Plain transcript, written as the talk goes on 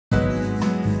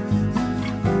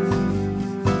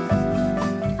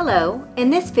Hello, in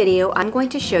this video I'm going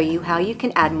to show you how you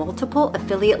can add multiple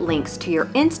affiliate links to your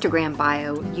Instagram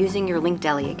bio using your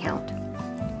LinkDeli account.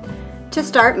 To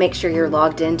start, make sure you're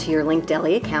logged into your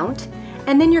LinkDeli account,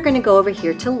 and then you're going to go over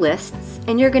here to lists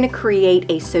and you're going to create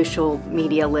a social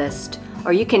media list,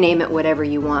 or you can name it whatever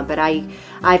you want, but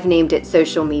I've named it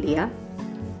social media.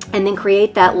 And then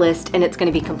create that list and it's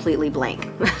going to be completely blank.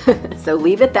 So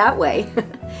leave it that way.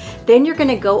 Then you're going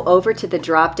to go over to the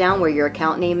drop down where your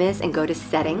account name is and go to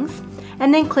settings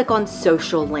and then click on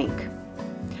social link.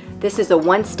 This is a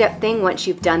one-step thing. Once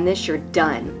you've done this, you're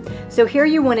done. So here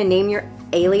you want to name your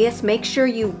alias. Make sure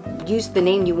you use the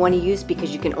name you want to use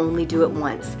because you can only do it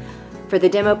once. For the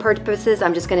demo purposes,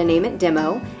 I'm just going to name it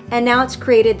Demo, and now it's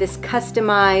created this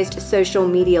customized social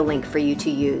media link for you to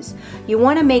use. You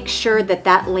want to make sure that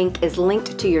that link is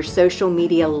linked to your social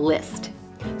media list.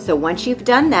 So once you've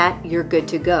done that, you're good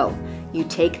to go. You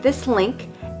take this link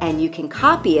and you can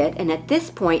copy it, and at this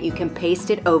point you can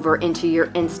paste it over into your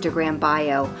Instagram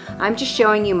bio. I'm just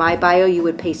showing you my bio. You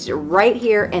would paste it right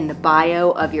here in the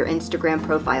bio of your Instagram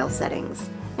profile settings.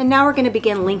 And now we're going to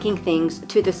begin linking things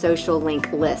to the social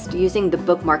link list using the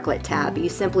Bookmarklet tab. You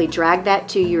simply drag that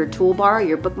to your toolbar,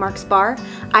 your bookmarks bar.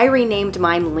 I renamed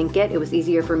mine Link It. It was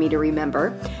easier for me to remember.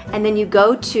 And then you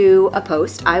go to a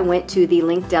post. I went to the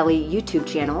LinkDeli YouTube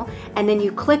channel, and then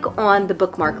you click on the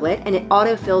Bookmarklet and it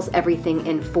autofills everything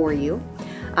in for you.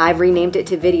 I've renamed it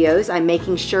to videos. I'm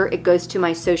making sure it goes to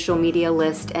my social media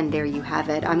list, and there you have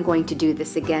it. I'm going to do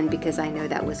this again because I know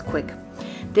that was quick.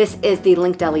 This is the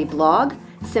LinkDeli blog.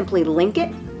 Simply link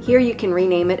it. Here you can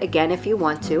rename it again if you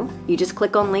want to. You just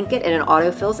click on link it and it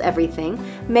autofills everything.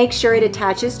 Make sure it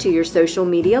attaches to your social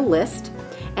media list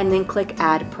and then click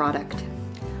add product.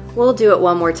 We'll do it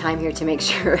one more time here to make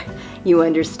sure you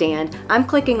understand. I'm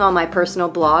clicking on my personal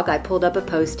blog. I pulled up a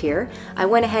post here. I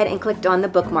went ahead and clicked on the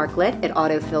Bookmarklet. It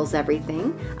autofills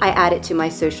everything. I add it to my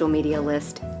social media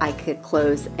list. I could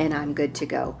close and I'm good to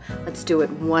go. Let's do it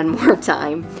one more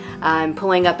time. I'm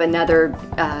pulling up another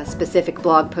specific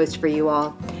blog post for you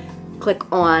all. Click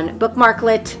on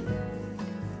Bookmarklet,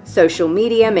 social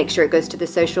media, make sure it goes to the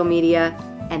social media,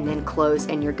 and then close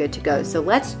and you're good to go. So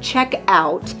let's check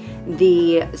out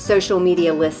the social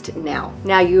media list now.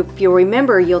 Now if you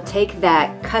remember, you'll take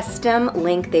that custom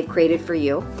link they've created for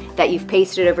you that you've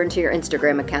pasted over into your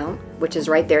Instagram account, which is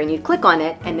right there, and you click on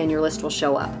it and then your list will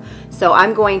show up. So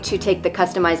I'm going to take the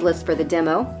customized list for the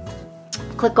demo,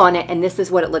 click on it, and this is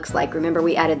what it looks like. Remember,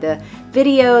 we added the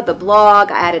video, the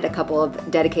blog, I added a couple of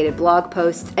dedicated blog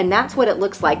posts, and that's what it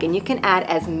looks like, and you can add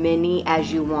as many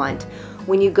as you want.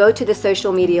 When you go to the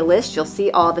social media list, you'll see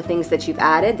all the things that you've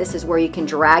added. This is where you can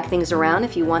drag things around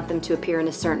if you want them to appear in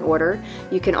a certain order.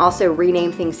 You can also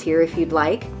rename things here if you'd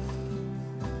like.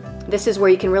 This is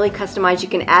where you can really customize. You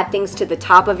can add things to the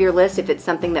top of your list if it's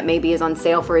something that maybe is on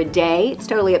sale for a day. It's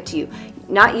totally up to you.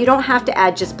 You don't have to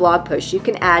add just blog posts. You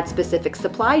can add specific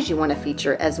supplies you want to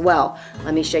feature as well.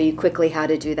 Let me show you quickly how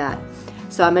to do that.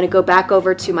 So I'm going to go back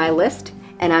over to my list,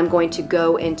 and I'm going to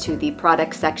go into the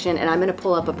product section, and I'm going to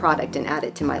pull up a product and add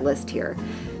it to my list here.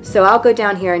 So I'll go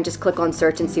down here and just click on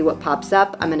search and see what pops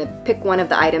up. I'm going to pick one of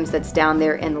the items that's down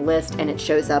there in the list, and it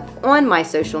shows up on my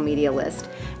social media list.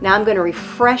 Now I'm going to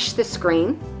refresh the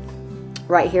screen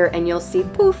right here, and you'll see,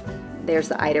 poof, there's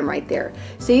the item right there.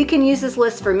 So you can use this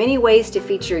list for many ways to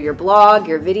feature your blog,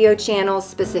 your video channels,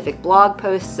 specific blog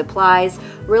posts, supplies.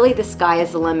 Really, the sky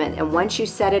is the limit, and once you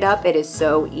set it up, it is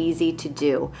so easy to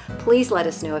do. Please let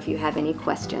us know if you have any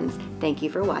questions. Thank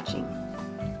you for watching.